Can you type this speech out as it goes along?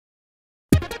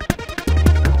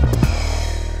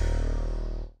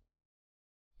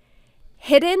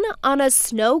Hidden on a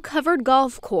snow-covered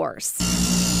golf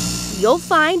course, you'll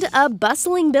find a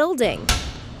bustling building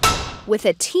with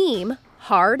a team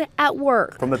hard at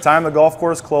work. From the time the golf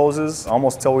course closes,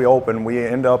 almost till we open, we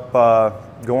end up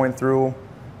going through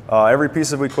every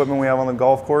piece of equipment we have on the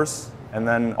golf course, and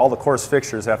then all the course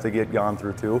fixtures have to get gone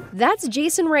through too. That's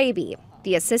Jason Raby,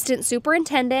 the assistant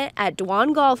superintendent at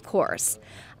Dwan Golf Course,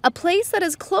 a place that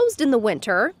is closed in the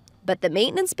winter, but the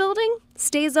maintenance building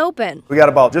stays open. We got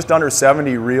about just under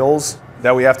 70 reels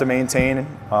that we have to maintain.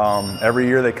 Every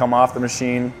year they come off the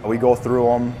machine, we go through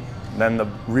them, then the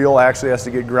reel actually has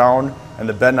to get ground and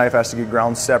the bed knife has to get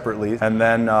ground separately, and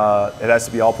then it has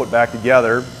to be all put back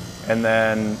together and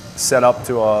then set up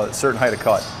to a certain height of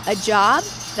cut. A job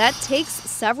that takes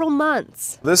several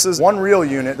months. This is one reel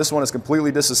unit. This one is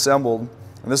completely disassembled,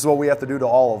 and this is what we have to do to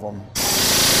all of them.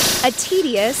 A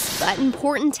tedious but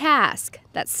important task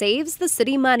that saves the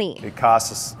city money. It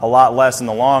costs us a lot less in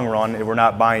the long run if we're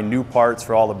not buying new parts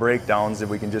for all the breakdowns, if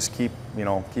we can just keep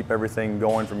everything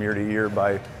going from year to year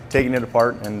by taking it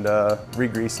apart and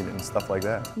re-greasing it and stuff like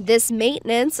that. This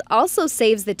maintenance also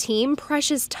saves the team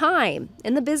precious time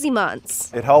in the busy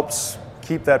months. It helps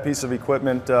keep that piece of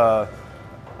equipment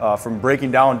from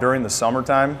breaking down during the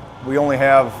summertime. We only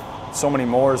have so many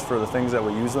mowers for the things that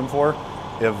we use them for.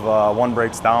 If one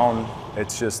breaks down, it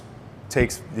just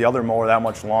takes the other mower that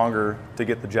much longer to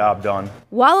get the job done.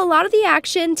 While a lot of the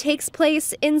action takes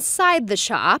place inside the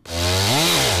shop,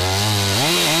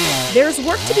 there's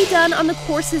work to be done on the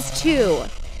courses too.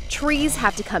 Trees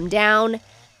have to come down,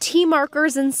 T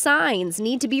markers and signs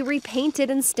need to be repainted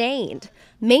and stained.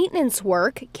 Maintenance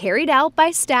work carried out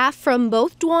by staff from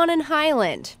both Dwan and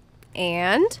Hyland.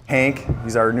 And Hank,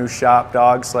 he's our new shop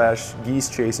dog slash geese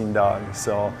chasing dog.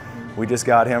 So we just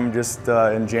got him just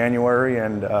in January,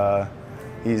 and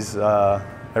he's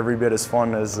every bit as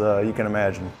fun as you can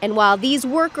imagine. And while these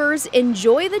workers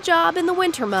enjoy the job in the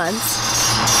winter months,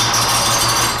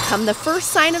 come the first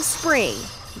sign of spring,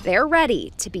 they're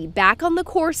ready to be back on the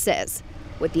courses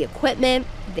with the equipment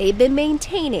they've been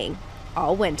maintaining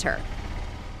all winter.